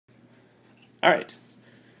All right.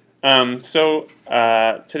 Today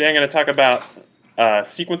I'm going to talk about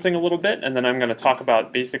sequencing a little bit, and then I'm going to talk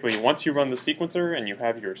about basically once you run the sequencer and you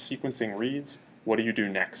have your sequencing reads, what do you do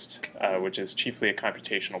next, which is chiefly a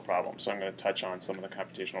computational problem. So I'm going to touch on some of the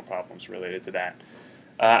computational problems related to that.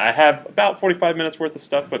 I have about 45 minutes worth of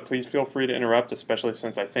stuff, but please feel free to interrupt, especially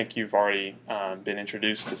since I think you've already been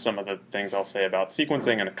introduced to some of the things I'll say about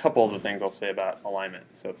sequencing and a couple of the things I'll say about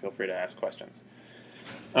alignment. So feel free to ask questions.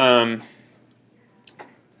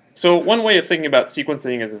 So one way of thinking about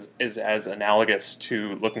sequencing is as analogous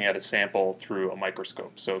to looking at a sample through a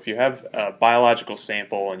microscope. So if you have a biological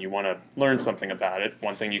sample and you want to learn something about it,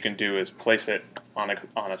 one thing you can do is place it on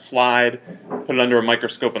a slide, put it under a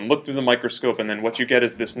microscope and look through the microscope, and then what you get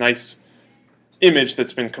is this nice image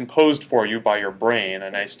that's been composed for you by your brain,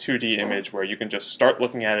 a nice 2D image where you can just start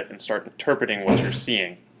looking at it and start interpreting what you're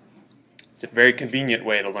seeing. It's a very convenient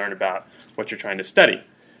way to learn about what you're trying to study.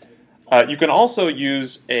 You can also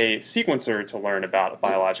use a sequencer to learn about a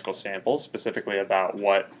biological sample, specifically about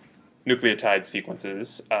what nucleotide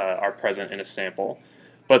sequences are present in a sample.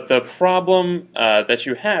 But the problem that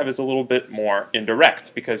you have is a little bit more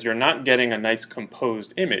indirect, because you're not getting a nice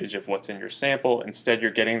composed image of what's in your sample. Instead,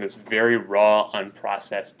 you're getting this very raw,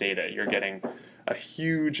 unprocessed data. You're getting a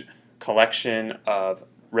huge collection of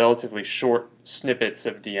relatively short snippets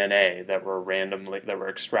of DNA that were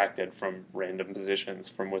extracted from random positions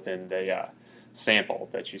from within the sample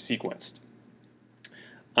that you sequenced.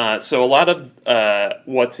 So a lot of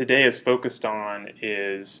what today is focused on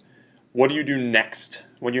is what do you do next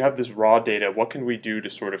when you have this raw data? What can we do to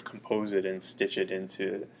sort of compose it and stitch it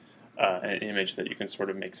into an image that you can sort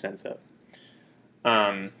of make sense of?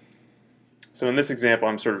 So in this example,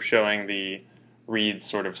 I'm sort of showing the reads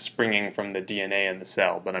sort of springing from the DNA in the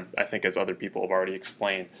cell, but I think, as other people have already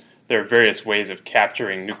explained, there are various ways of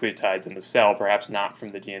capturing nucleotides in the cell, perhaps not from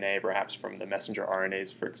the DNA, perhaps from the messenger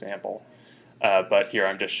RNAs, for example. But here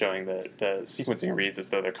I'm just showing the sequencing reads as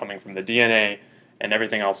though they're coming from the DNA, and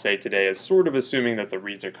everything I'll say today is sort of assuming that the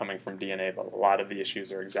reads are coming from DNA, but a lot of the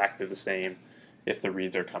issues are exactly the same if the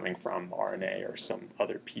reads are coming from RNA or some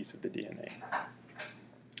other piece of the DNA.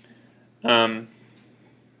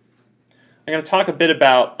 I'm going to talk a bit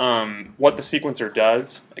about what the sequencer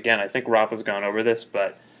does. Again, I think Rafa's gone over this,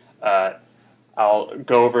 but I'll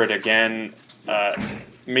go over it again,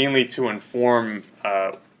 mainly to inform,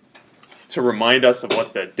 to remind us of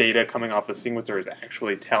what the data coming off the sequencer is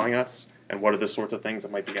actually telling us, and what are the sorts of things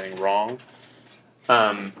that might be getting wrong.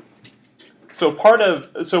 So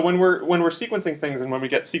when we're sequencing things and when we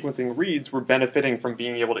get sequencing reads, we're benefiting from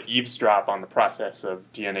being able to eavesdrop on the process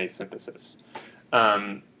of DNA synthesis.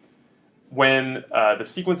 When the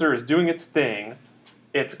sequencer is doing its thing,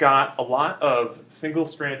 it's got a lot of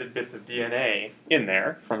single-stranded bits of DNA in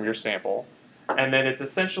there from your sample, and then it's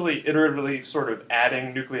essentially iteratively sort of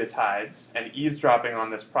adding nucleotides and eavesdropping on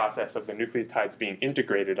this process of the nucleotides being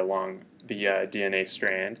integrated along the DNA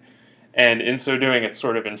strand, and in so doing, it's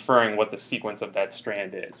sort of inferring what the sequence of that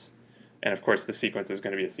strand is. And of course, the sequence is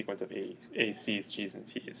going to be a sequence of A, C's, G's, and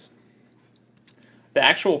T's. The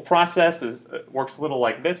actual process works a little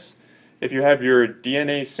like this. If you have your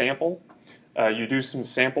DNA sample, you do some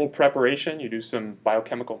sample preparation, you do some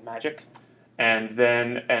biochemical magic,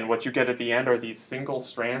 and what you get at the end are these single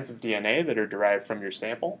strands of DNA that are derived from your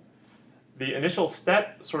sample. The initial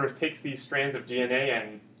step sort of takes these strands of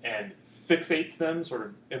DNA and fixates them, sort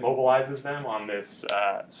of immobilizes them on this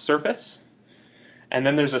surface. And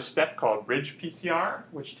then there's a step called bridge PCR,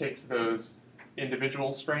 which takes those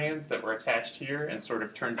individual strands that were attached here and sort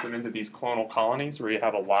of turns them into these clonal colonies where you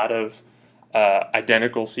have a lot of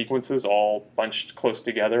identical sequences all bunched close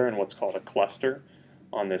together in what's called a cluster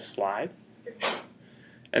on this slide.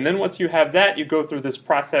 And then once you have that, you go through this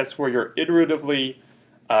process where you're iteratively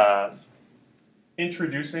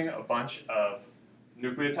introducing a bunch of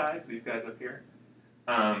nucleotides, these guys up here,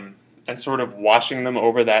 and sort of washing them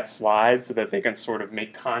over that slide so that they can sort of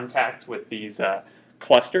make contact with these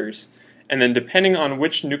clusters. And then depending on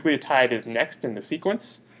which nucleotide is next in the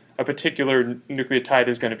sequence, a particular nucleotide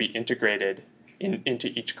is going to be integrated into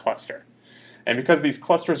each cluster. And because these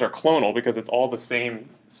clusters are clonal, because it's all the same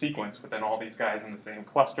sequence within all these guys in the same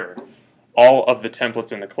cluster, all of the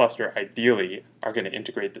templates in the cluster ideally are going to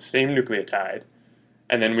integrate the same nucleotide,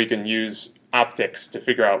 and then we can use optics to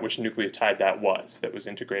figure out which nucleotide that was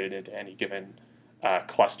integrated into any given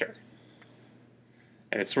cluster.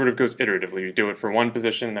 And it sort of goes iteratively. We do it for one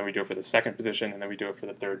position, and then we do it for the second position, and then we do it for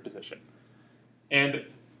the third position. And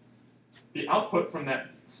the output from that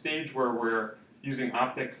stage where we're using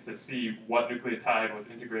optics to see what nucleotide was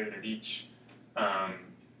integrated at each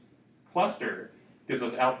cluster gives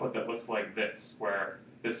us output that looks like this, where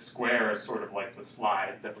this square is sort of like the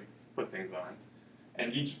slide that we put things on.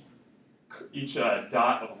 And each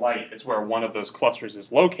dot of light is where one of those clusters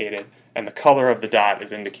is located, and the color of the dot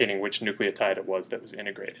is indicating which nucleotide it was that was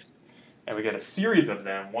integrated. And we get a series of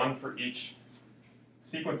them, one for each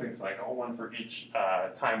sequencing cycle, one for each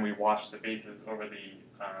time we wash the bases over the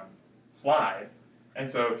slide. And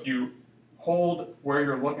so if you hold where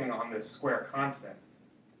you're looking on this square constant,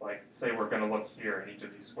 like say we're going to look here in each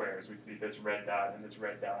of these squares, we see this red dot and this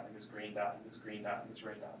red dot and this green dot and this green dot and this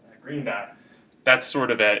red dot and that green dot. That's sort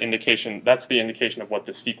of an indication, that's the indication of what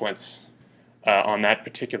the sequence on that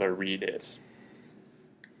particular read is.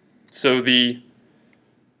 So the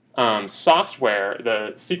software,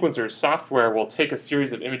 the sequencer's software will take a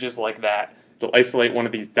series of images like that, it'll isolate one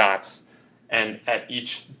of these dots, and at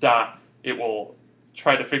each dot it will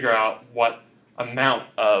try to figure out what amount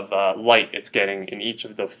of light it's getting in each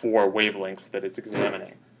of the 4 wavelengths that it's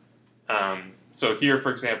examining. So here,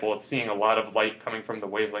 for example, it's seeing a lot of light coming from the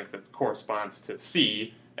wavelength that corresponds to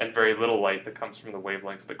C, and very little light that comes from the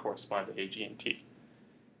wavelengths that correspond to A, G, and T.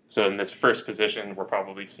 So in this first position, we're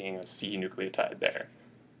probably seeing a C nucleotide there.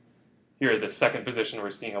 Here, the second position, we're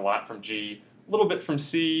seeing a lot from G, a little bit from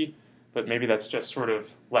C, but maybe that's just sort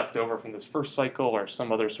of left over from this first cycle or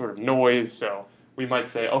some other sort of noise, so we might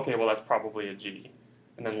say, okay, well, that's probably a G.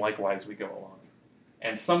 And then likewise, we go along.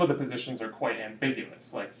 And some of the positions are quite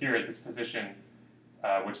ambiguous. Like here at this position,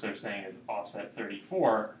 which they're saying is offset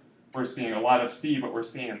 34, we're seeing a lot of C, but we're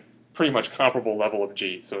seeing a pretty much comparable level of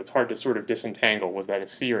G. So it's hard to sort of disentangle, was that a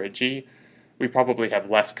C or a G? We probably have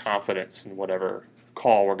less confidence in whatever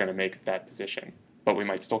call we're going to make at that position, but we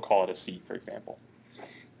might still call it a C, for example.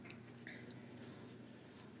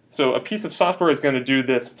 So a piece of software is going to do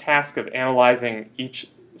this task of analyzing each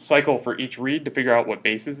cycle for each read to figure out what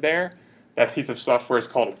base is there. That piece of software is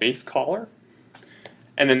called a base caller.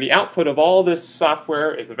 And then the output of all this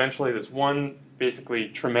software is eventually this one basically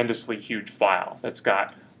tremendously huge file that's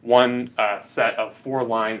got one set of 4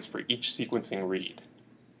 lines for each sequencing read,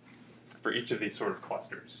 for each of these sort of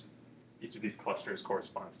clusters. Each of these clusters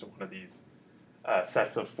corresponds to one of these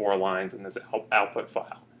sets of 4 lines in this output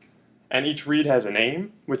file. And each read has a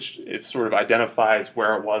name, which is sort of identifies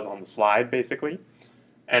where it was on the slide, basically.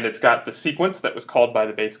 And it's got the sequence that was called by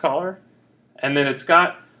the base caller. And then it's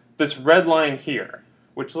got this red line here,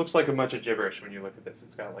 which looks like a bunch of gibberish when you look at this.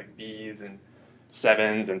 It's got like B's and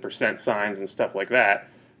 7s and % signs and stuff like that.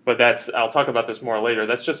 But that's, I'll talk about this more later,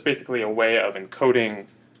 that's just basically a way of encoding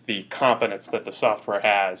the confidence that the software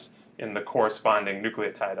has in the corresponding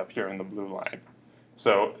nucleotide up here in the blue line.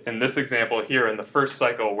 So in this example here, in the first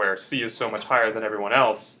cycle where C is so much higher than everyone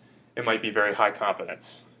else, it might be very high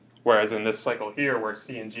confidence. Whereas in this cycle here, where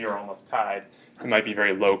C and G are almost tied, it might be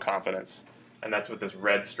very low confidence. And that's what this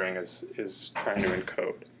red string is trying to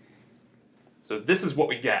encode. So this is what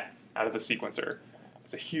we get out of the sequencer.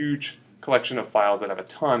 It's a huge collection of files that have a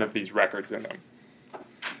ton of these records in them.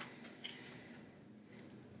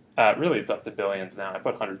 Really, it's up to billions now. I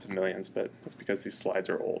put hundreds of millions, but that's because these slides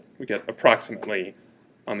are old. We get approximately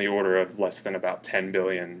on the order of less than about 10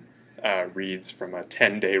 billion reads from a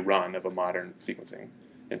 10-day run of a modern sequencing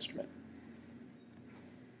instrument.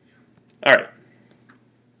 All right.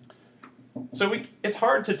 So it's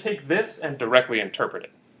hard to take this and directly interpret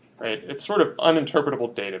it, right? It's sort of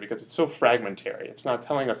uninterpretable data because it's so fragmentary. It's not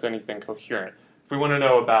telling us anything coherent. If we want to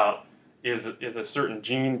know about is a certain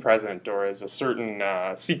gene present or is a certain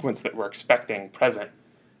sequence that we're expecting present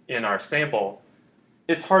in our sample,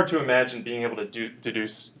 it's hard to imagine being able to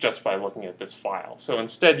deduce just by looking at this file. So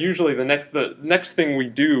instead, usually the next thing we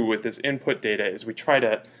do with this input data is we try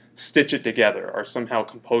to stitch it together or somehow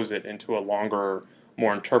compose it into a longer,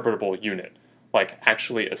 more interpretable unit, like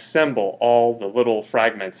actually assemble all the little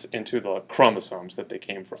fragments into the chromosomes that they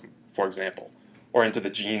came from, for example, or into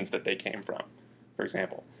the genes that they came from, for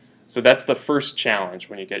example. So that's the first challenge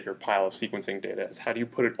when you get your pile of sequencing data, is how do you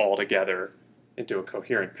put it all together into a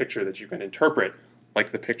coherent picture that you can interpret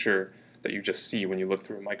like the picture that you just see when you look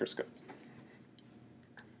through a microscope.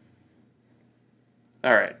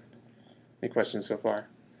 All right, any questions so far?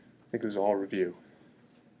 I think this is all review.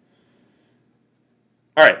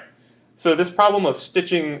 All right, so this problem of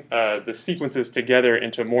stitching the sequences together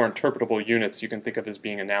into more interpretable units you can think of as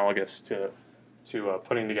being analogous to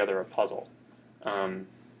putting together a puzzle.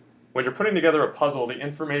 When you're putting together a puzzle, the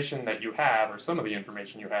information that you have, or some of the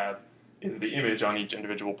information you have, is the image on each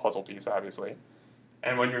individual puzzle piece, obviously.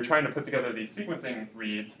 And when you're trying to put together these sequencing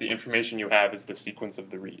reads, the information you have is the sequence of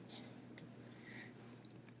the reads.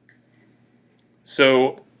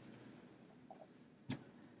 So,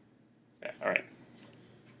 yeah, all right.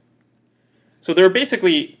 So there are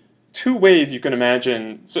basically 2 ways you can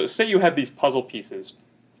imagine. So say you have these puzzle pieces,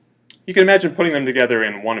 you can imagine putting them together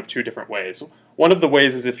in one of two different ways. One of the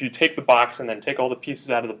ways is if you take the box and then take all the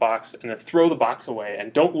pieces out of the box and then throw the box away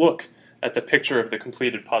and don't look at the picture of the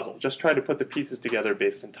completed puzzle. Just try to put the pieces together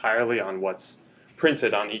based entirely on what's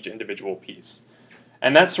printed on each individual piece.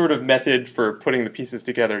 And that sort of method for putting the pieces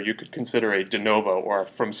together you could consider a de novo or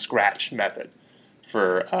from scratch method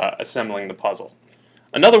for assembling the puzzle.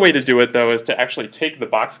 Another way to do it, though, is to actually take the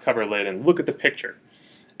box cover lid and look at the picture.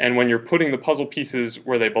 And when you're putting the puzzle pieces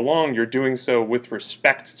where they belong, you're doing so with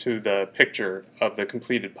respect to the picture of the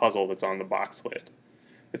completed puzzle that's on the box lid.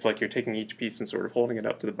 It's like you're taking each piece and sort of holding it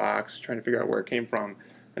up to the box, trying to figure out where it came from,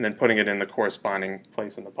 and then putting it in the corresponding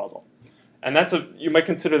place in the puzzle. And you might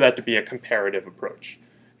consider that to be a comparative approach.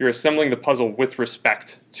 You're assembling the puzzle with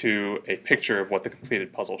respect to a picture of what the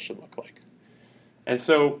completed puzzle should look like. And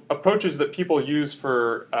so approaches that people use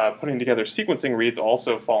for putting together sequencing reads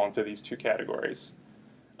also fall into these two categories.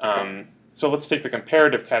 So let's take the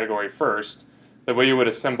comparative category first. The way you would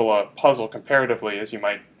assemble a puzzle comparatively is you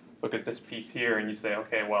might look at this piece here and you say,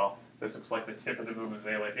 okay, well, this looks like the tip of the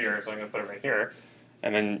vuvuzela here, so I'm going to put it right here.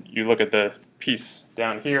 And then you look at the piece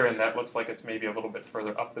down here, and that looks like it's maybe a little bit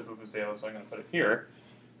further up the vuvuzela, so I'm going to put it here.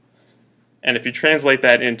 And if you translate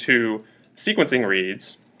that into sequencing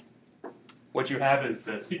reads, what you have is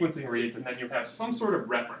the sequencing reads, and then you have some sort of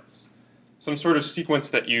reference, some sort of sequence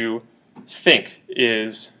that you think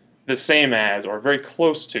is the same as or very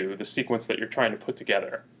close to the sequence that you're trying to put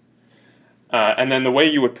together. And then the way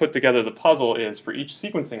you would put together the puzzle is for each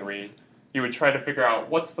sequencing read, you would try to figure out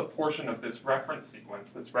what's the portion of this reference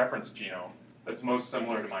sequence, this reference genome, that's most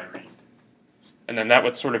similar to my read. And then that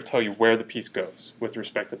would sort of tell you where the piece goes with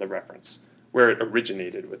respect to the reference, where it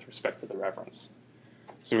originated with respect to the reference.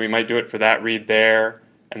 So we might do it for that read there,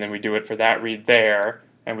 and then we do it for that read there,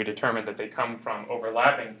 and we determine that they come from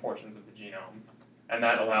overlapping portions of the genome, and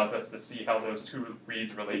that allows us to see how those two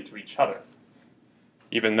reads relate to each other.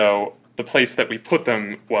 Even though the place that we put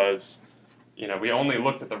them was, we only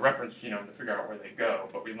looked at the reference genome to figure out where they go,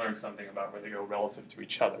 but we learned something about where they go relative to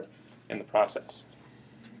each other in the process.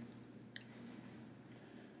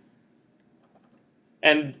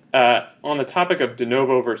 And on the topic of de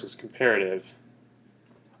novo versus comparative,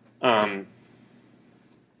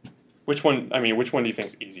 which one do you think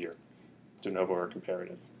is easier, de novo or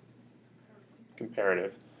comparative?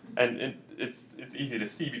 Comparative. And it's easy to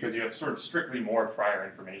see because you have sort of strictly more prior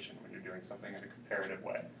information when you're doing something in a comparative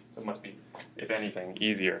way. So it must be, if anything,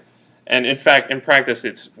 easier. And in fact, in practice,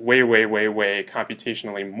 it's way, way, way, way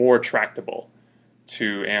computationally more tractable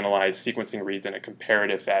to analyze sequencing reads in a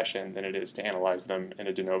comparative fashion than it is to analyze them in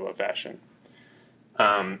a de novo fashion.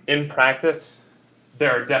 In practice,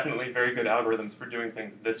 there are definitely very good algorithms for doing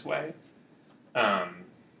things this way,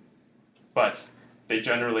 but they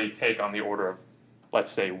generally take on the order of,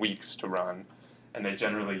 let's say, weeks to run, and they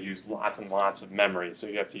generally use lots and lots of memory, so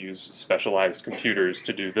you have to use specialized computers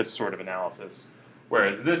to do this sort of analysis,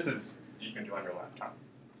 whereas this is, you can do on your laptop,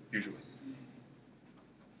 usually.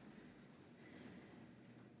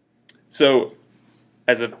 So,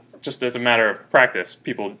 just as a matter of practice,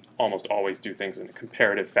 people almost always do things in a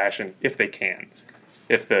comparative fashion if they can.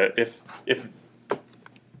 If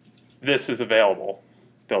this is available,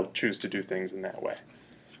 they'll choose to do things in that way.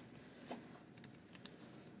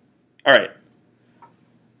 All right.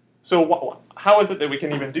 So how is it that we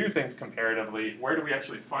can even do things comparatively? Where do we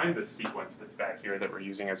actually find this sequence that's back here that we're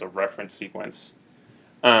using as a reference sequence?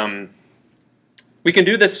 We can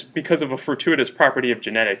do this because of a fortuitous property of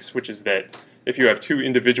genetics, which is that if you have two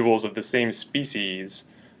individuals of the same species,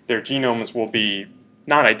 their genomes will be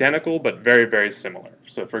not identical, but very, very similar.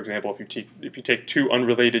 So for example, if you take two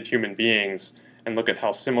unrelated human beings and look at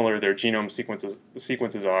how similar their genome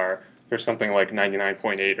sequences are, there's something like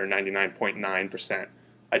 99.8 or 99.9%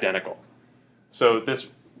 identical. So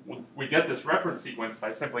we get this reference sequence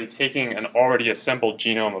by simply taking an already assembled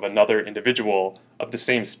genome of another individual of the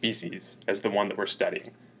same species as the one that we're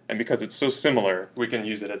studying. And because it's so similar, we can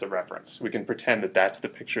use it as a reference. We can pretend that that's the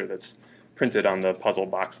picture that's printed on the puzzle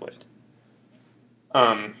box lid.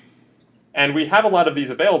 And we have a lot of these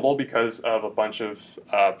available because of a bunch of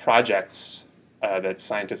projects that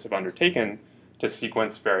scientists have undertaken to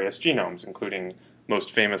sequence various genomes, including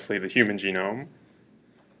most famously the human genome,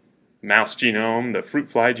 mouse genome, the fruit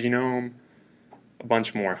fly genome, a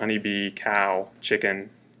bunch more, honeybee, cow, chicken,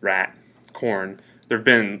 rat, corn. There have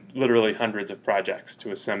been literally hundreds of projects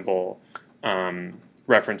to assemble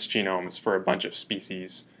reference genomes for a bunch of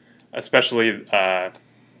species, especially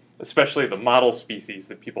the model species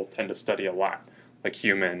that people tend to study a lot, like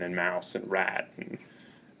human and mouse and rat and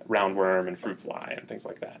roundworm and fruit fly and things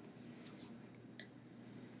like that.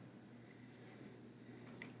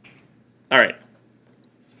 All right.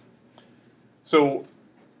 So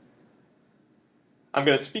I'm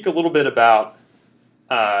going to speak a little bit about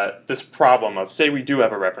this problem of, say we do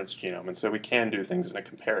have a reference genome, and so we can do things in a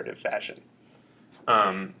comparative fashion.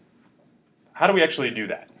 How do we actually do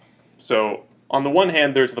that? So on the one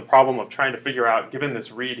hand, there's the problem of trying to figure out, given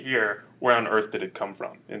this read here, where on earth did it come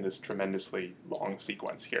from in this tremendously long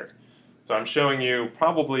sequence here. So I'm showing you,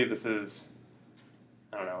 probably this is,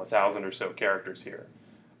 I don't know, 1,000 or so characters here.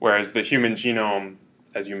 Whereas the human genome,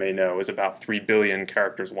 as you may know, is about 3 billion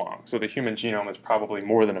characters long. So the human genome is probably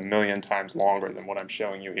more than 1 million times longer than what I'm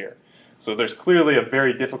showing you here. So there's clearly a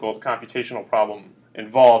very difficult computational problem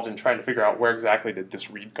involved in trying to figure out where exactly did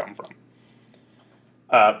this read come from.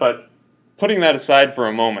 But putting that aside for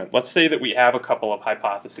a moment, let's say that we have a couple of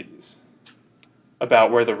hypotheses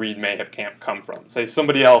about where the read may have come from. Say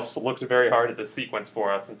somebody else looked very hard at the sequence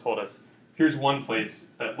for us and told us, here's one place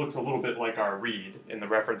that looks a little bit like our read in the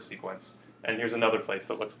reference sequence, and here's another place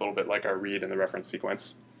that looks a little bit like our read in the reference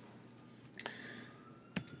sequence.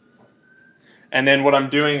 And then what I'm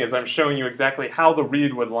doing is I'm showing you exactly how the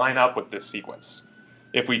read would line up with this sequence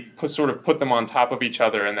if we sort of put them on top of each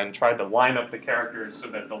other and then tried to line up the characters so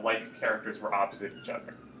that the like characters were opposite each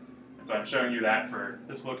other. And so I'm showing you that for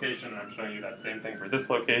this location, and I'm showing you that same thing for this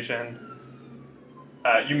location.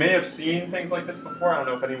 You may have seen things like this before. I don't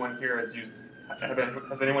know if anyone here has used,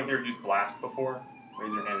 has anyone here used BLAST before?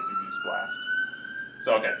 Raise your hand if you've used BLAST.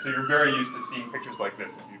 So okay, so you're very used to seeing pictures like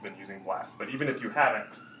this if you've been using BLAST. But even if you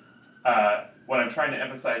haven't, what I'm trying to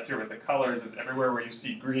emphasize here with the colors is everywhere where you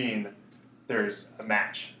see green, there's a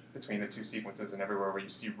match between the two sequences, and everywhere where you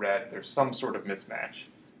see red, there's some sort of mismatch,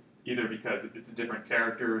 either because it's different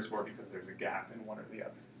characters or because there's a gap in one or the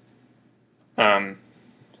other.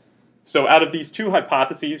 So out of these two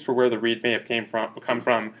hypotheses for where the read may have come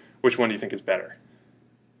from, which one do you think is better?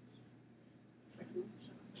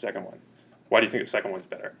 Second one. Why do you think the second one's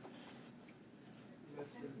better?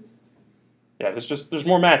 Yeah, there's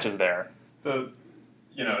more matches there. So,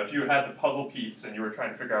 you know, if you had the puzzle piece and you were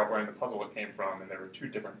trying to figure out where in the puzzle it came from, and there were two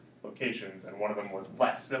different locations, and one of them was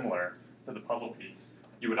less similar to the puzzle piece,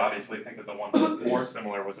 you would obviously think that the one that was more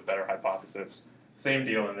similar was a better hypothesis. Same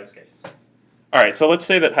deal in this case. All right, so let's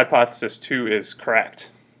say that hypothesis 2 is correct.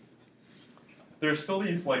 There's still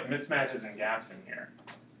these like mismatches and gaps in here,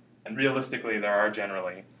 and realistically, there are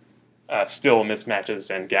generally still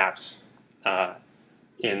mismatches and gaps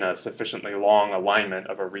in a sufficiently long alignment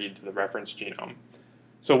of a read to the reference genome.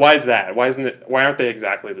 So why is that? Why aren't they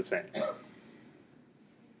exactly the same?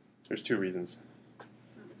 There's two reasons.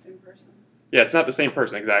 It's not the same person. Yeah, it's not the same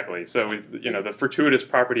person, exactly. So, you know, the fortuitous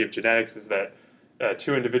property of genetics is that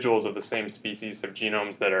two individuals of the same species have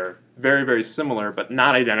genomes that are very, very similar, but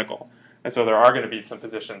not identical. And so there are going to be some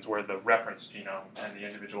positions where the reference genome and the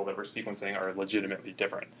individual that we're sequencing are legitimately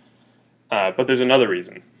different. But there's another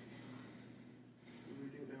reason.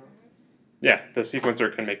 Yeah, the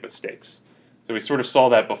sequencer can make mistakes. So we sort of saw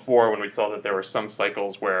that before when we saw that there were some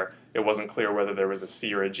cycles where it wasn't clear whether there was a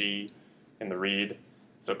C or a G in the read.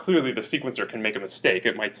 So clearly the sequencer can make a mistake.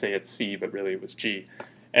 It might say it's C, but really it was G.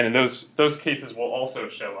 And in those cases will also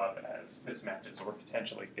show up as mismatches or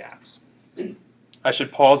potentially gaps. I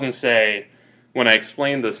should pause and say, when I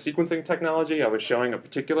explained the sequencing technology, I was showing a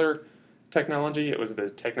particular technology. It was the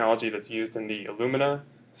technology that's used in the Illumina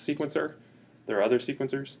sequencer. There are other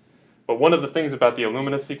sequencers. But one of the things about the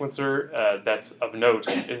Illumina sequencer that's of note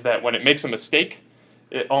is that when it makes a mistake,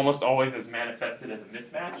 it almost always is manifested as a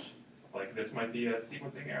mismatch. Like this might be a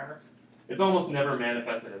sequencing error. It's almost never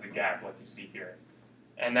manifested as a gap like you see here.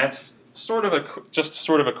 And that's sort of just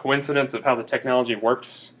sort of a coincidence of how the technology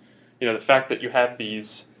works. You know, the fact that you have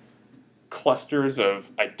these clusters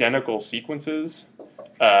of identical sequences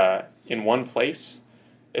in one place.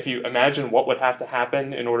 If you imagine what would have to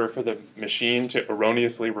happen in order for the machine to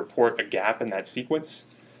erroneously report a gap in that sequence,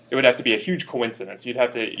 it would have to be a huge coincidence. You'd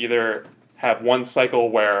have to either have one cycle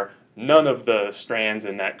where none of the strands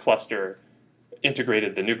in that cluster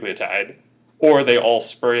integrated the nucleotide, or they all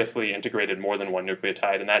spuriously integrated more than one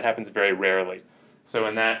nucleotide, and that happens very rarely. So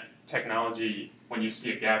in that technology, when you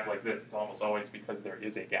see a gap like this, it's almost always because there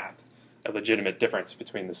is a gap, a legitimate difference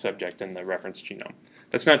between the subject and the reference genome.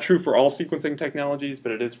 That's not true for all sequencing technologies,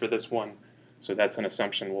 but it is for this one, so that's an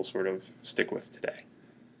assumption we'll sort of stick with today.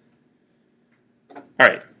 All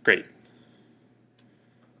right, great.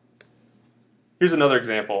 Here's another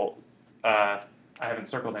example. I haven't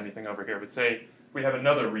circled anything over here, but say we have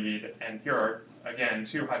another read, and here are, again,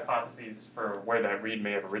 two hypotheses for where that read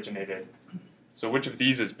may have originated. So which of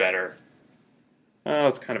these is better? Well,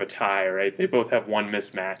 it's kind of a tie, right? They both have one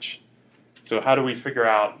mismatch. So how do we figure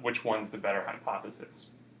out which one's the better hypothesis?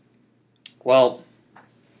 Well,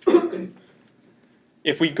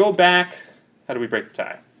 if we go back, How do we break the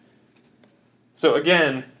tie? So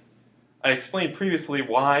again, I explained previously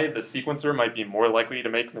why the sequencer might be more likely to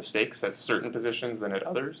make mistakes at certain positions than at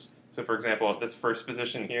others. So for example, at this first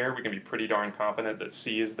position here, we can be pretty darn confident that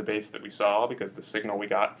C is the base that we saw because the signal we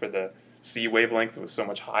got for the C wavelength was so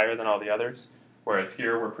much higher than all the others. Whereas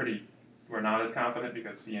here, we're not as confident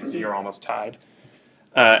because C and D are almost tied.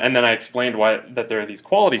 And then I explained that there are these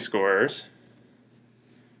quality scores.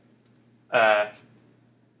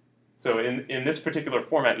 So in this particular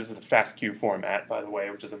format, this is the FASTQ format, by the way,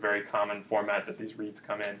 which is a very common format that these reads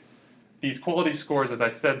come in. These quality scores, as I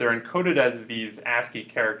said, they're encoded as these ASCII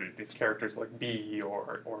characters, these characters like B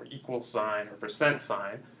or equal sign or percent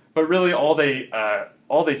sign. But really, all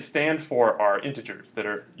they stand for are integers that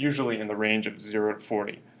are usually in the range of 0 to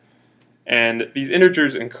 40. And these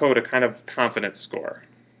integers encode a kind of confidence score.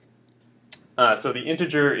 So the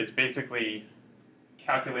integer is basically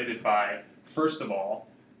calculated by, first of all,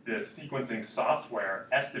 the sequencing software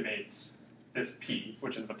estimates this p,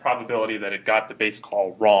 which is the probability that it got the base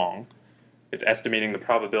call wrong. It's estimating the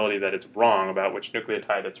probability that it's wrong about which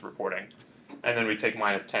nucleotide it's reporting. And then we take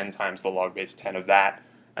minus 10 times the log base 10 of that,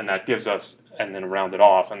 and that gives us, and then round it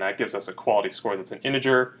off, and that gives us a quality score that's an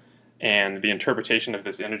integer. And the interpretation of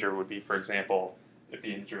this integer would be, for example, if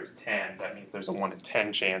the integer is 10, that means there's a 1 in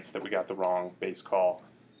 10 chance that we got the wrong base call.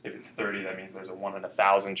 If it's 30, that means there's a 1 in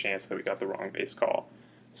 1,000 chance that we got the wrong base call.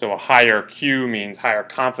 So a higher Q means higher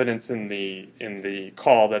confidence in the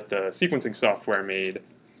call that the sequencing software made.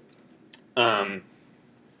 So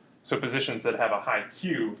positions that have a high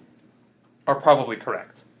Q are probably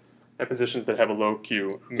correct. And positions that have a low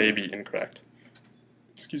Q may be incorrect.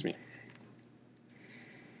 Excuse me.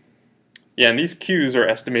 Yeah, and these Qs are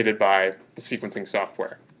estimated by the sequencing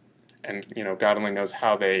software. And God only knows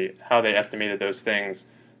how they estimated those things.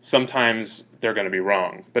 Sometimes they're going to be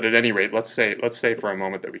wrong, but at any rate, let's say for a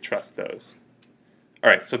moment that we trust those. All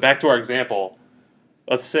right, so back to our example.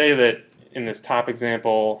 Let's say that in this top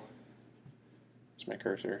example, where's my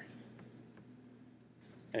cursor?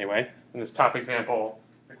 Anyway, in this top example,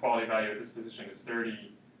 the quality value at this position is 30. The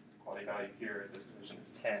quality value here at this position is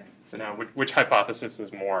 10. So now, which hypothesis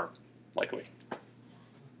is more likely?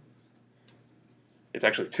 It's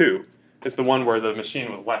actually 2. It's the one where the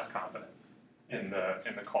machine was less confident in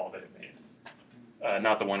the call that it made,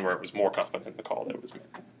 not the one where it was more confident in the call that it was made,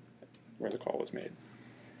 where the call was made.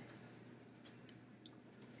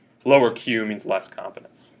 Lower Q means less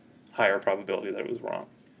confidence, higher probability that it was wrong.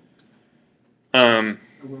 So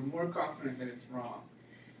we're more confident that it's wrong.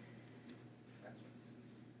 That's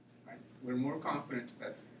right. We're more confident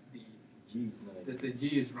that the G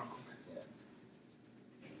is wrong.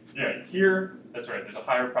 Yeah, here, that's right. There's a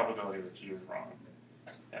higher probability that G is wrong.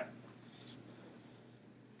 Yeah.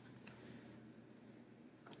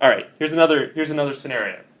 All right, here's another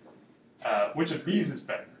scenario. Which of these is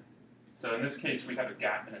better? So in this case, we have a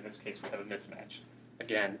gap, and in this case, we have a mismatch.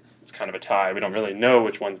 Again, it's kind of a tie. We don't really know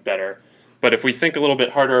which one's better. But if we think a little bit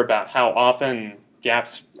harder about how often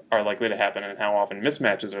gaps are likely to happen and how often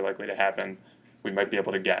mismatches are likely to happen, we might be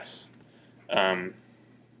able to guess.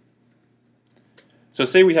 So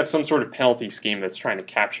say we have some sort of penalty scheme that's trying to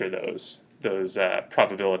capture those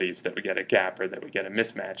probabilities that we get a gap or that we get a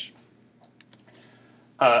mismatch.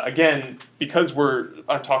 Again, because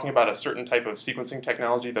I'm talking about a certain type of sequencing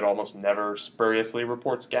technology that almost never spuriously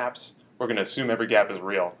reports gaps, we're going to assume every gap is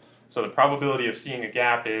real. So the probability of seeing a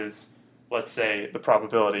gap is, let's say, the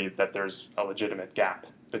probability that there's a legitimate gap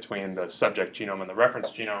between the subject genome and the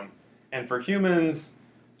reference genome. And for humans,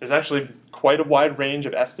 there's actually quite a wide range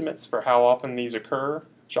of estimates for how often these occur,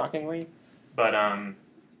 shockingly. But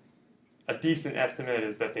a decent estimate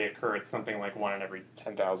is that they occur at something like 1 in every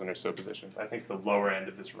 10,000 or so positions. I think the lower end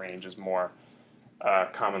of this range is more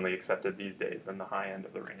commonly accepted these days than the high end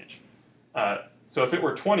of the range. So if it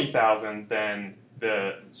were 20,000, then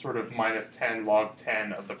the sort of minus 10 log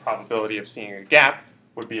 10 of the probability of seeing a gap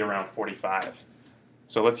would be around 45.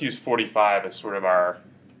 So let's use 45 as sort of our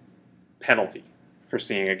penalty for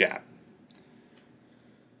seeing a gap.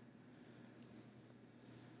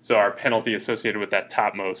 So our penalty associated with that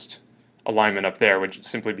topmost alignment up there would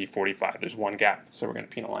simply be 45. There's one gap, so we're going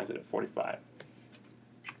to penalize it at 45.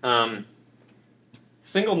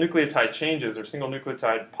 Single nucleotide changes or single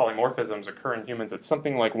nucleotide polymorphisms occur in humans at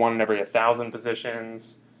something like 1 in every 1,000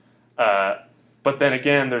 positions. But then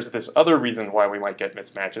again, there's this other reason why we might get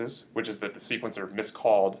mismatches, which is that the sequencer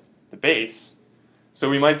miscalled the base. So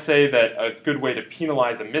we might say that a good way to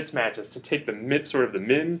penalize a mismatch is to take the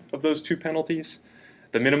min of those two penalties,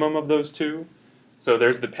 the minimum of those two. So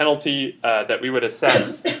there's the penalty that we would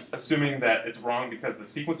assess assuming that it's wrong because the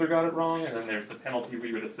sequencer got it wrong, and then there's the penalty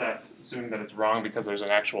we would assess, assuming that it's wrong because there's an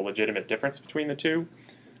actual legitimate difference between the two.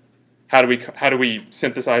 How do we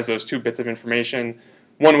synthesize those two bits of information?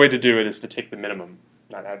 One way to do it is to take the minimum.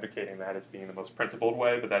 Not advocating that as being the most principled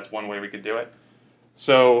way, but that's one way we could do it.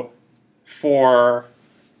 So for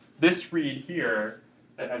this read here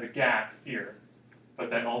that has a gap here, but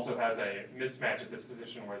that also has a mismatch at this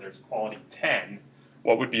position where there's quality 10,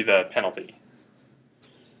 what would be the penalty?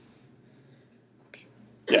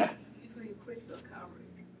 Yeah. If we increase the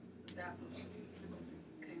coverage, the depth of sequencing,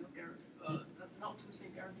 can you guarantee, not to say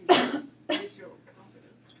guarantee, but raise your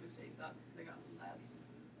confidence to say that they got less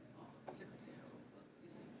sequencing error, but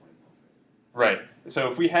it's more confident. Right.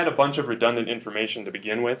 So if we had a bunch of redundant information to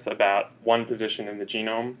begin with about one position in the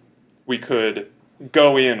genome, we could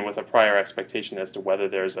go in with a prior expectation as to whether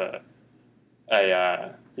there's a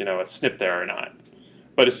SNP there or not.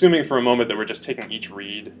 But assuming for a moment that we're just taking each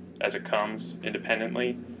read as it comes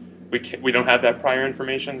independently, we don't have that prior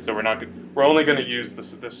information, so we're only going to use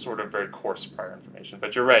this sort of very coarse prior information.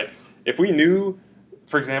 But you're right. If we knew,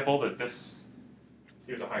 for example, that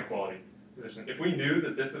here's a high quality position. If we knew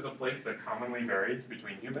that this is a place that commonly varies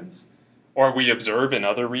between humans, or we observe in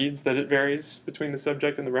other reads that it varies between the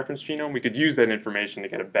subject and the reference genome, we could use that information to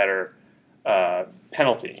get a better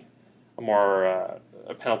penalty, a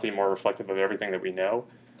penalty more reflective of everything that we know.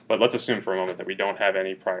 But let's assume for a moment that we don't have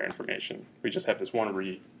any prior information. We just have this one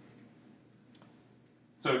read.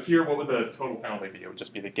 So here, what would the total penalty be? It would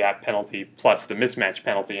just be the gap penalty plus the mismatch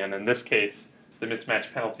penalty, and in this case, the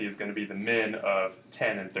mismatch penalty is going to be the min of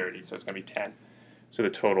 10 and 30, so it's going to be 10. So the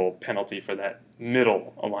total penalty for that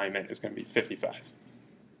middle alignment is going to be 55.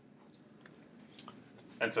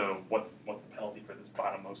 And so what's the penalty for this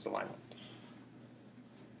bottommost alignment?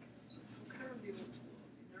 So for currently, is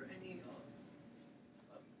there any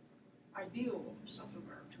ideal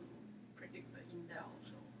software to predict the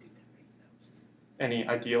indels or detect the indels? Any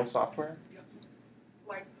ideal software? Yes.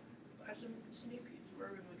 Like, I think SNP is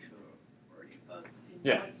very mature already, but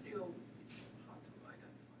Yeah. still it's hard to identify.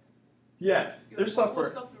 Yeah, there's software.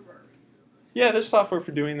 Yeah, there's software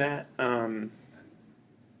for doing that. I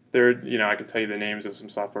can tell you the names of some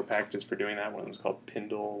software packages for doing that. One of them is called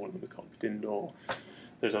Pindle, one of them is called Dindle.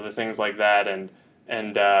 There's other things like that, and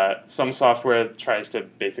some software tries to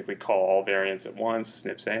basically call all variants at once,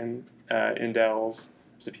 SNPs and indels.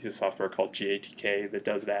 There's a piece of software called GATK that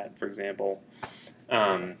does that, for example.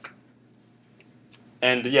 And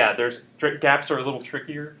yeah, gaps are a little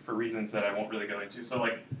trickier for reasons that I won't really go into. So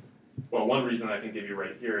one reason I can give you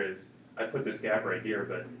right here is I put this gap right here,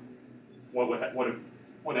 but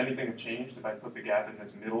would anything have changed if I put the gap in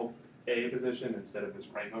this middle A position instead of this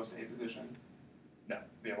rightmost A position? No,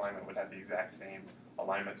 the alignment would have the exact same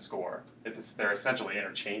alignment score. They're essentially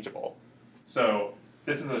interchangeable. So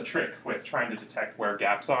this is a trick with trying to detect where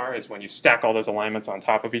gaps are, is when you stack all those alignments on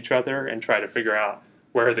top of each other and try to figure out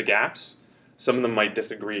where are the gaps. Some of them might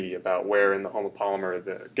disagree about where in the homopolymer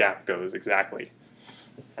the gap goes exactly.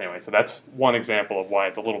 Anyway, so that's one example of why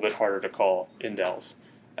it's a little bit harder to call indels,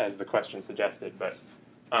 as the question suggested. But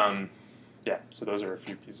yeah, so those are a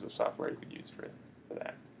few pieces of software you could use for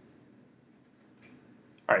that.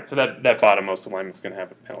 All right, so that bottommost alignment is going to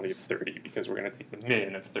have a penalty of 30 because we're going to take the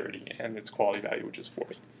min of 30 and its quality value, which is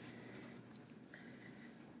 40.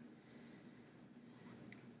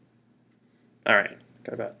 All right,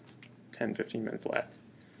 got about 10, 15 minutes left.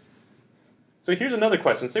 So here's another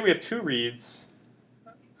question. Say we have two reads.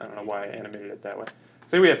 I don't know why I animated it that way.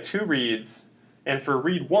 Say we have two reads, and for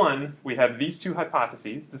read 1, we have these two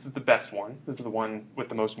hypotheses. This is the best one. This is the one with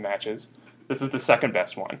the most matches. This is the second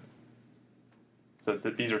best one. So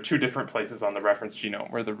these are two different places on the reference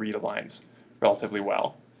genome where the read aligns relatively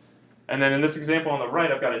well. And then in this example on the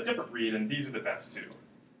right, I've got a different read, and these are the best two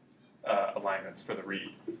alignments for the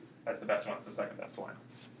read. That's the best one. That's the second best one.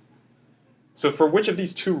 So for which of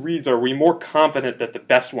these two reads are we more confident that the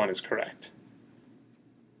best one is correct?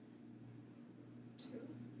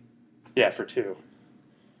 Yeah, for 2.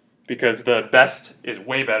 Because the best is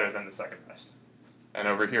way better than the second best. And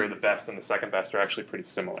over here, the best and the second best are actually pretty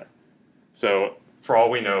similar. So for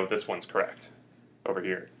all we know, this one's correct over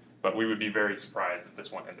here. But we would be very surprised if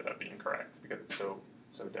this one ended up being correct because it's so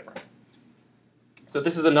different. So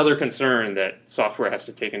this is another concern that software has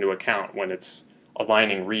to take into account when it's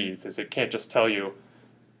aligning reads, is it can't just tell you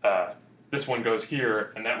this one goes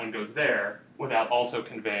here and that one goes there without also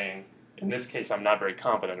conveying, in this case, I'm not very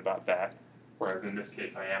confident about that, whereas in this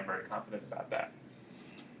case, I am very confident about that.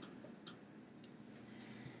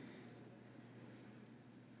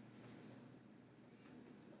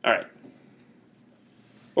 All right.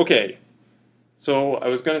 Okay, so I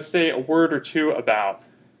was going to say a word or two about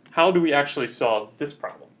how do we actually solve this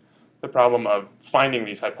problem? The problem of finding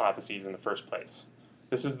these hypotheses in the first place.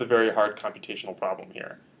 This is the very hard computational problem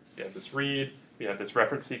here. We have this read, we have this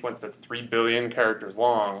reference sequence that's 3 billion characters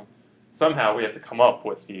long. Somehow we have to come up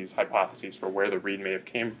with these hypotheses for where the read may have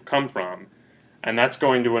come from, and that's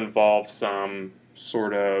going to involve some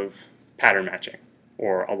sort of pattern matching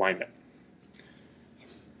or alignment.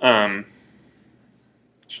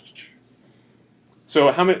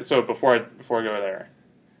 So before I go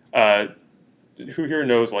there, who here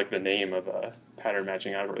knows like the name of a pattern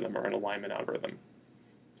matching algorithm or an alignment algorithm?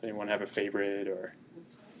 Does anyone have a favorite or?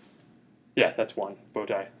 Yeah, that's one.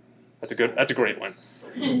 Bowtie. That's a great one.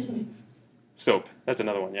 SOAP. That's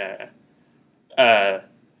another one. Yeah.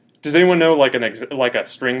 Does anyone know like a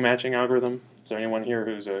string matching algorithm? Is there anyone here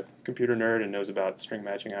who's a computer nerd and knows about string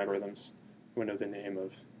matching algorithms? Anyone know the name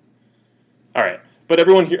of? All right, but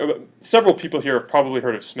everyone here, several people here have probably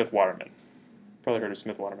heard of Smith-Waterman. Probably heard of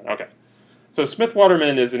Smith-Waterman. Okay, so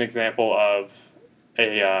Smith-Waterman is an example of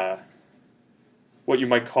a what you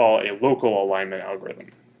might call a local alignment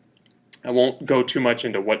algorithm. I won't go too much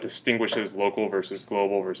into what distinguishes local versus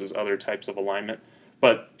global versus other types of alignment,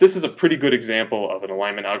 but this is a pretty good example of an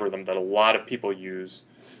alignment algorithm that a lot of people use,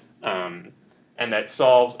 and that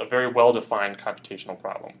solves a very well-defined computational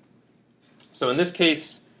problem. So in this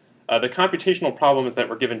case, the computational problem is that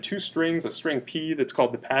we're given two strings, a string P that's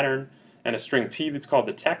called the pattern, and a string T that's called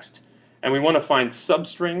the text, and we want to find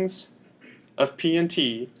substrings of P and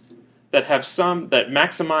T that have that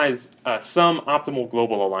maximize some optimal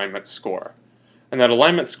global alignment score. And that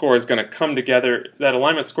alignment score is going to come together, that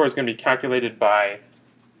alignment score is going to be calculated by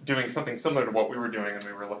doing something similar to what we were doing when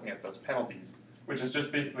we were looking at those penalties, which is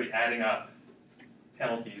just basically adding up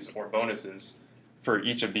penalties or bonuses for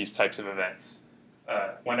each of these types of events.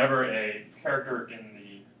 Whenever a character in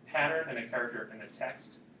the pattern and a character in the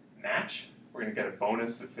text match, we're going to get a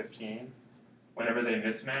bonus of 15. Whenever they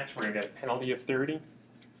mismatch, we're going to get a penalty of 30.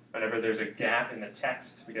 Whenever there's a gap in the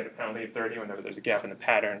text, we get a penalty of 30. Whenever there's a gap in the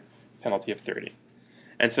pattern, penalty of 30.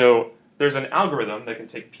 And so there's an algorithm that can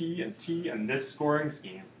take P and T and this scoring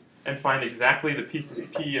scheme and find exactly the piece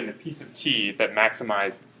of P and the piece of T that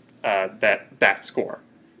maximize that score.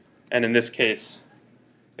 And in this case,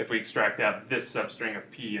 if we extract out this substring of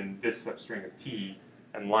P and this substring of T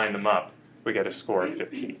and line them up, we get a score of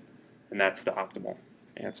 15. And that's the optimal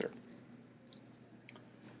answer.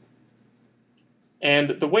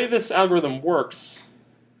 And the way this algorithm works,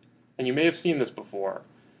 and you may have seen this before,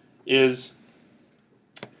 is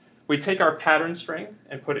we take our pattern string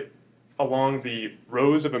and put it along the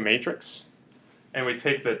rows of a matrix, and we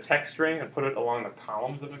take the text string and put it along the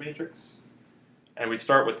columns of a matrix. And we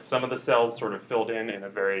start with some of the cells sort of filled in a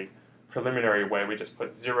very preliminary way. We just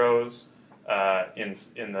put zeros in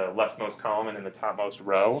the leftmost column and in the topmost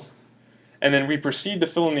row. And then we proceed to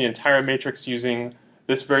fill in the entire matrix using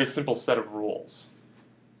this very simple set of rules.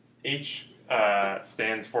 H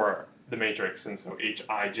stands for the matrix, and so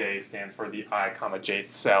Hij stands for the I,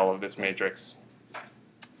 jth cell of this matrix.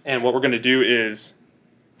 And what we're going to do is,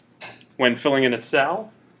 when filling in a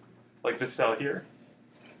cell, like this cell here,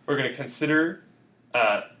 we're going to consider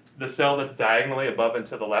the cell that's diagonally above and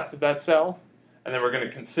to the left of that cell, and then we're going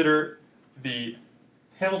to consider the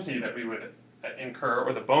penalty that we would incur,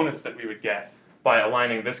 or the bonus that we would get, by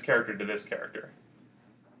aligning this character to this character.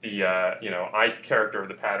 The ith character of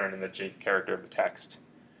the pattern and the jth character of the text.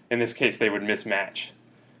 In this case, they would mismatch.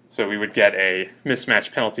 So we would get a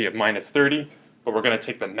mismatch penalty of minus 30, but we're going to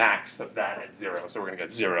take the max of that at 0, so we're going to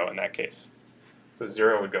get 0 in that case. So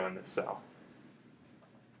 0 would go in this cell.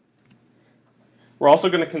 We're also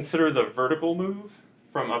going to consider the vertical move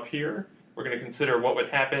from up here. We're going to consider what would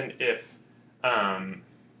happen if,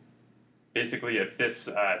 basically, if this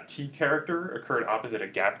T character occurred opposite a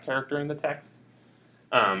gap character in the text.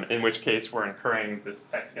 In which case we're incurring this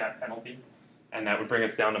text gap penalty, and that would bring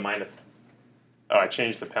us down to minus, oh, I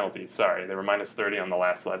changed the penalties, sorry. They were minus 30 on the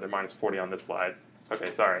last slide, they're minus 40 on this slide.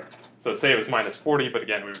 Okay, sorry. So say it was minus 40, but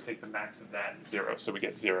again, we would take the max of that, 0, so we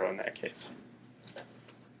get 0 in that case.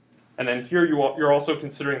 And then here you're also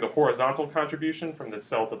considering the horizontal contribution from this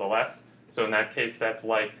cell to the left. So in that case, that's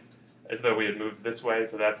like as though we had moved this way,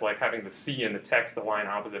 so that's like having the C in the text align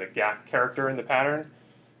opposite a gap character in the pattern.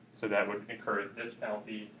 So that would incur this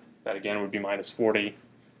penalty. That again would be minus 40,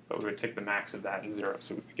 but we would take the max of that and 0,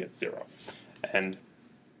 so we would get 0. And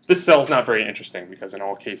this cell is not very interesting because in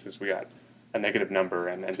all cases we got a negative number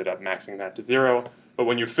and ended up maxing that to 0. But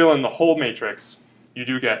when you fill in the whole matrix, you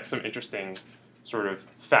do get some interesting sort of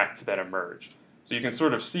facts that emerge. So you can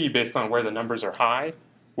sort of see, based on where the numbers are high,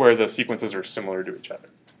 where the sequences are similar to each other.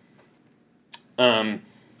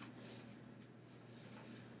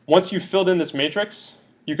 Once you've filled in this matrix,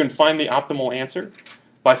 you can find the optimal answer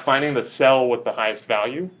by finding the cell with the highest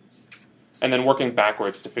value and then working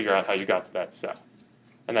backwards to figure out how you got to that cell.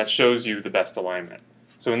 And that shows you the best alignment.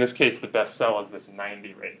 So in this case, the best cell is this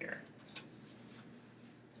 90 right here.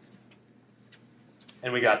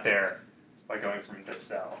 And we got there by going from this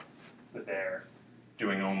cell to there,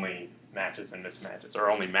 doing only matches and mismatches, or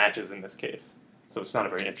only matches in this case. So it's not a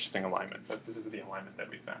very interesting alignment, but this is the alignment that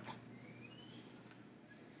we found.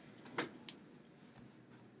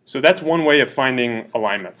 So that's one way of finding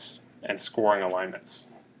alignments and scoring alignments.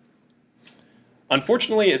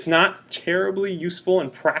 Unfortunately, it's not terribly useful in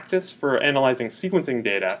practice for analyzing sequencing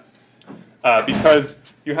data because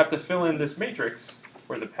you have to fill in this matrix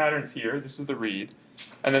where the pattern's here, this is the read,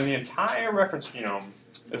 and then the entire reference genome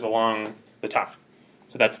is along the top.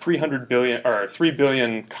 So that's 300 billion, or 3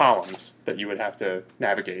 billion columns that you would have to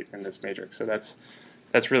navigate in this matrix. So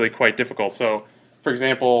that's really quite difficult. So, for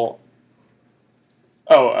example,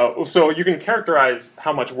 so you can characterize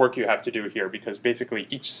how much work you have to do here because basically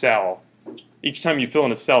each time you fill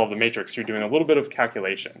in a cell of the matrix, you're doing a little bit of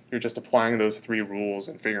calculation. You're just applying those 3 rules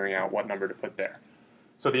and figuring out what number to put there.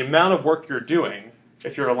 So the amount of work you're doing,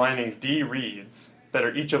 if you're aligning D reads that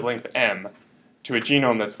are each of length m to a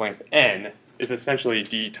genome that's length n, is essentially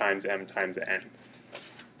D times m times n.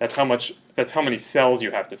 That's how many cells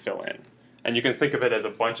you have to fill in. And you can think of it as a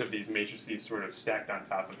bunch of these matrices sort of stacked on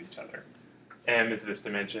top of each other. M is this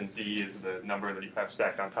dimension, D is the number that you have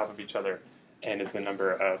stacked on top of each other, n is the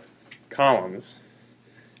number of columns.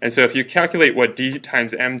 And so if you calculate what D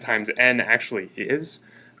times M times N actually is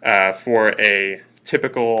for a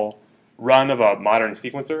typical run of a modern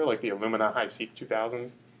sequencer, like the Illumina HiSeq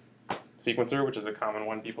 2000 sequencer, which is a common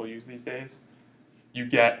one people use these days, you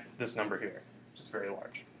get this number here, which is very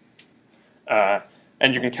large.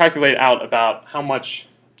 And you can calculate out about how much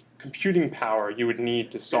computing power you would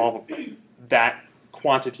need to solve that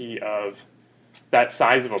quantity of that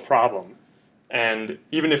size of a problem. And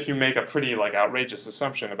even if you make a pretty outrageous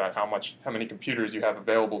assumption about how many computers you have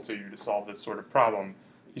available to you to solve this sort of problem,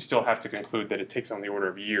 you still have to conclude that it takes on the order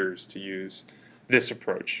of years to use this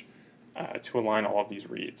approach to align all of these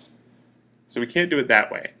reads. So we can't do it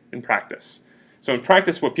that way in practice. So in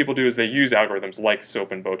practice, what people do is they use algorithms like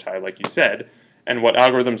SOAP and Bowtie, like you said. And what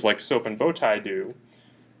algorithms like SOAP and Bowtie do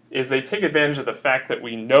is they take advantage of the fact that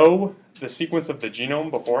we know the sequence of the genome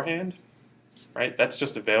beforehand. Right? That's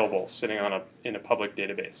just available sitting in a public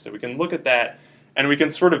database. So we can look at that and we can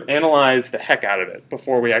sort of analyze the heck out of it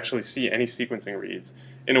before we actually see any sequencing reads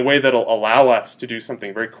in a way that'll allow us to do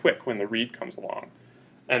something very quick when the read comes along.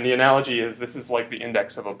 And the analogy is this is like the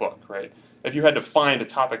index of a book, right? If you had to find a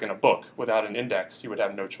topic in a book without an index, you would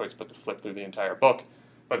have no choice but to flip through the entire book.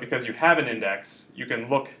 But because you have an index, you can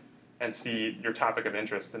look and see your topic of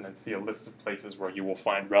interest and then see a list of places where you will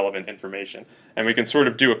find relevant information. And we can sort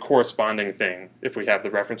of do a corresponding thing if we have the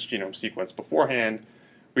reference genome sequence beforehand.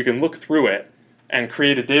 We can look through it and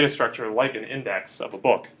create a data structure like an index of a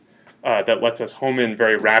book that lets us home in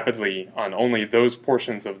very rapidly on only those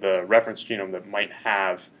portions of the reference genome that might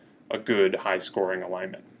have a good high-scoring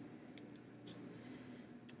alignment.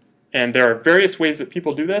 And there are various ways that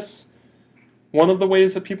people do this. One of the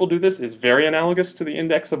ways that people do this is very analogous to the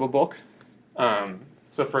index of a book.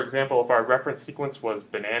 So for example, if our reference sequence was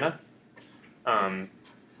banana,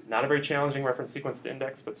 not a very challenging reference sequence to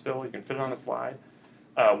index, but still you can fit it on a slide.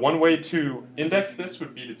 One way to index this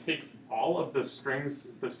would be to take all of the strings,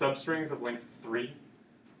 the substrings of length 3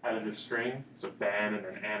 out of this string, so ban and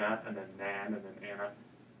then Anna and then Nan and then Anna,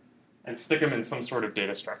 and stick them in some sort of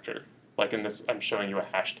data structure. Like in this, I'm showing you a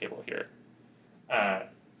hash table here.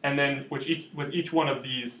 And then with each one of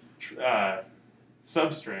these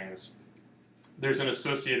substrings, there's an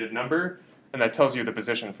associated number, and that tells you the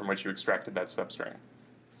position from which you extracted that substring.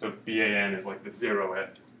 So BAN is like the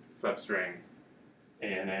 0th substring,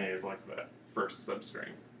 ANA is like the first substring,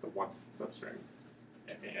 the 1th substring,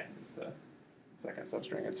 MAN is the 2nd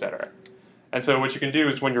substring, etc. And so what you can do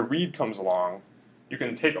is when your read comes along, you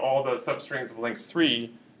can take all the substrings of length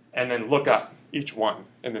 3 and then look up each one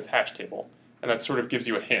in this hash table. And that sort of gives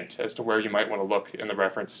you a hint as to where you might want to look in the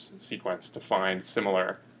reference sequence to find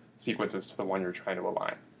similar sequences to the one you're trying to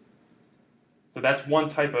align. So that's one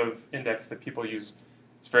type of index that people use.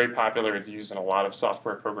 It's very popular. It's used in a lot of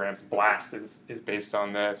software programs. BLAST is based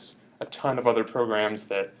on this. A ton of other programs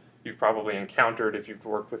that you've probably encountered if you've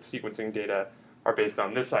worked with sequencing data are based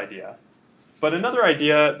on this idea. But another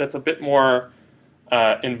idea that's a bit more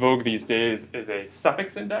in vogue these days is a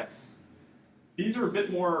suffix index. These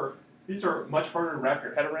are much harder to wrap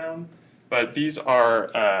your head around, but these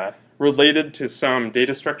are related to some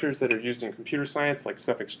data structures that are used in computer science, like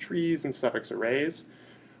suffix trees and suffix arrays,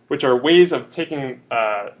 which are ways of taking,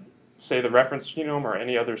 say, the reference genome or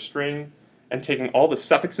any other string, and taking all the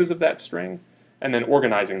suffixes of that string, and then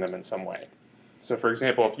organizing them in some way. So for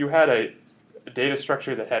example, if you had a data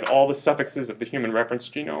structure that had all the suffixes of the human reference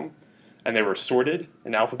genome, and they were sorted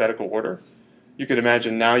in alphabetical order, you could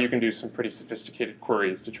imagine now you can do some pretty sophisticated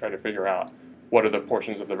queries to try to figure out what are the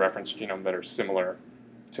portions of the reference genome that are similar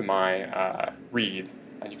to my read.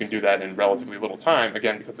 And you can do that in relatively little time,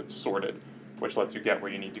 again, because it's sorted, which lets you get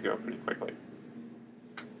where you need to go pretty quickly.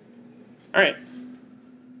 All right.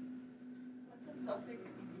 What's a suffix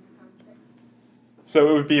in these contexts? So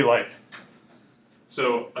it would be like,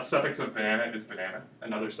 so a suffix of banana is banana,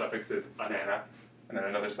 another suffix is anana, and then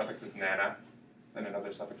another suffix is nana, then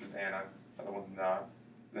another suffix is ana, another one's na,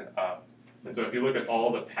 and then And so if you look at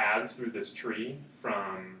all the paths through this tree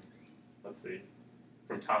from, let's see,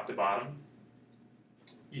 from top to bottom,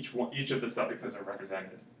 each of the suffixes are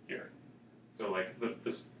represented here. So like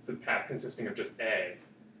the path consisting of just A,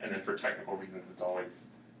 and then for technical reasons there's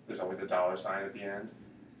always a $sign at the end,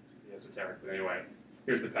 the esoteric, but anyway,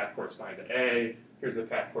 here's the path corresponding to A, here's the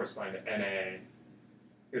path corresponding to NA,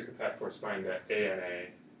 here's the path corresponding to ANA,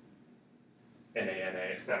 NANA,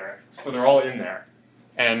 etc. So they're all in there.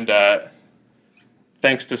 And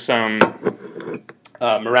thanks to some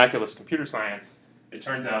miraculous computer science, it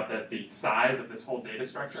turns out that the size of this whole data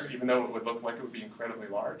structure, even though it would look like it would be incredibly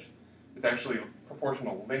large, is actually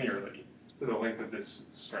proportional linearly to the length of this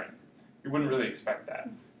string. You wouldn't really expect that.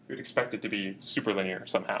 You would expect it to be super linear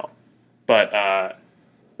somehow. But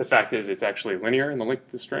the fact is it's actually linear in the length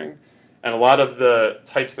of the string. And a lot of the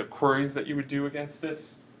types of queries that you would do against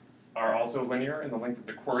this are also linear in the length of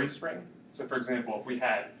the query string. So for example, if we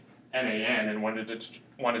had NAN and wanted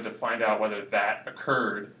to find out whether that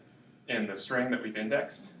occurred in the string that we've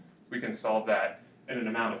indexed, we can solve that in an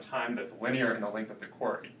amount of time that's linear in the length of the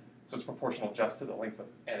query. So it's proportional just to the length of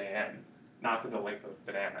NAN, not to the length of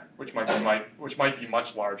banana, which might be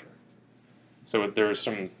much larger. So there's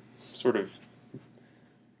some sort of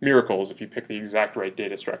miracles if you pick the exact right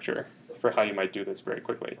data structure for how you might do this very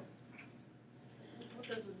quickly. What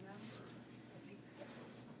does a number mean?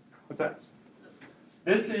 What's that?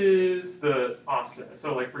 This is the offset.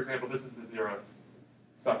 So like, for example, this is the 0th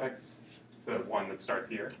suffix, the one that starts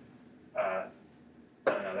here. No,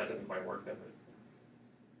 that doesn't quite work, does it?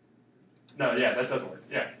 No, yeah, that does work,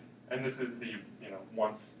 yeah. And this is the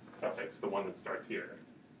 1th suffix, the one that starts here.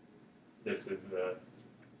 This is the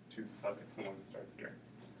 2th suffix, the one that starts here.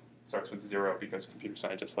 It starts with 0 because computer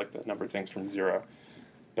scientists like to number things from 0.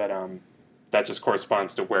 But that just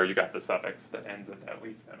corresponds to where you got the suffix that ends at that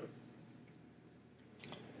leaf node.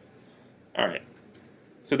 All right.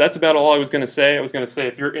 So that's about all I was going to say. I was going to say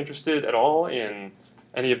if you're interested at all in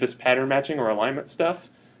any of this pattern matching or alignment stuff,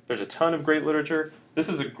 there's a ton of great literature. This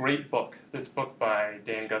is a great book, this book by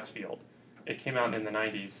Dan Gusfield. It came out in the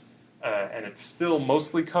 90s, and it still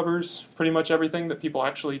mostly covers pretty much everything that people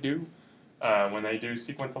actually do when they do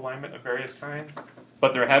sequence alignment of various kinds.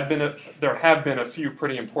 But there have been a few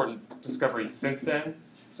pretty important discoveries since then.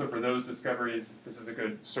 So for those discoveries, this is a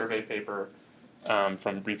good survey paper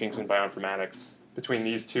from Briefings in Bioinformatics. Between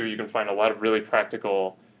these two, you can find a lot of really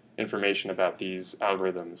practical information about these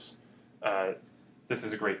algorithms. This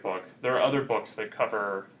is a great book. There are other books that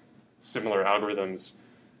cover similar algorithms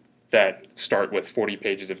that start with 40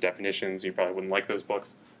 pages of definitions. You probably wouldn't like those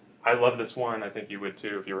books. I love this one. I think you would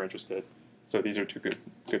too if you were interested. So these are two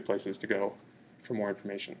good places to go for more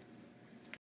information.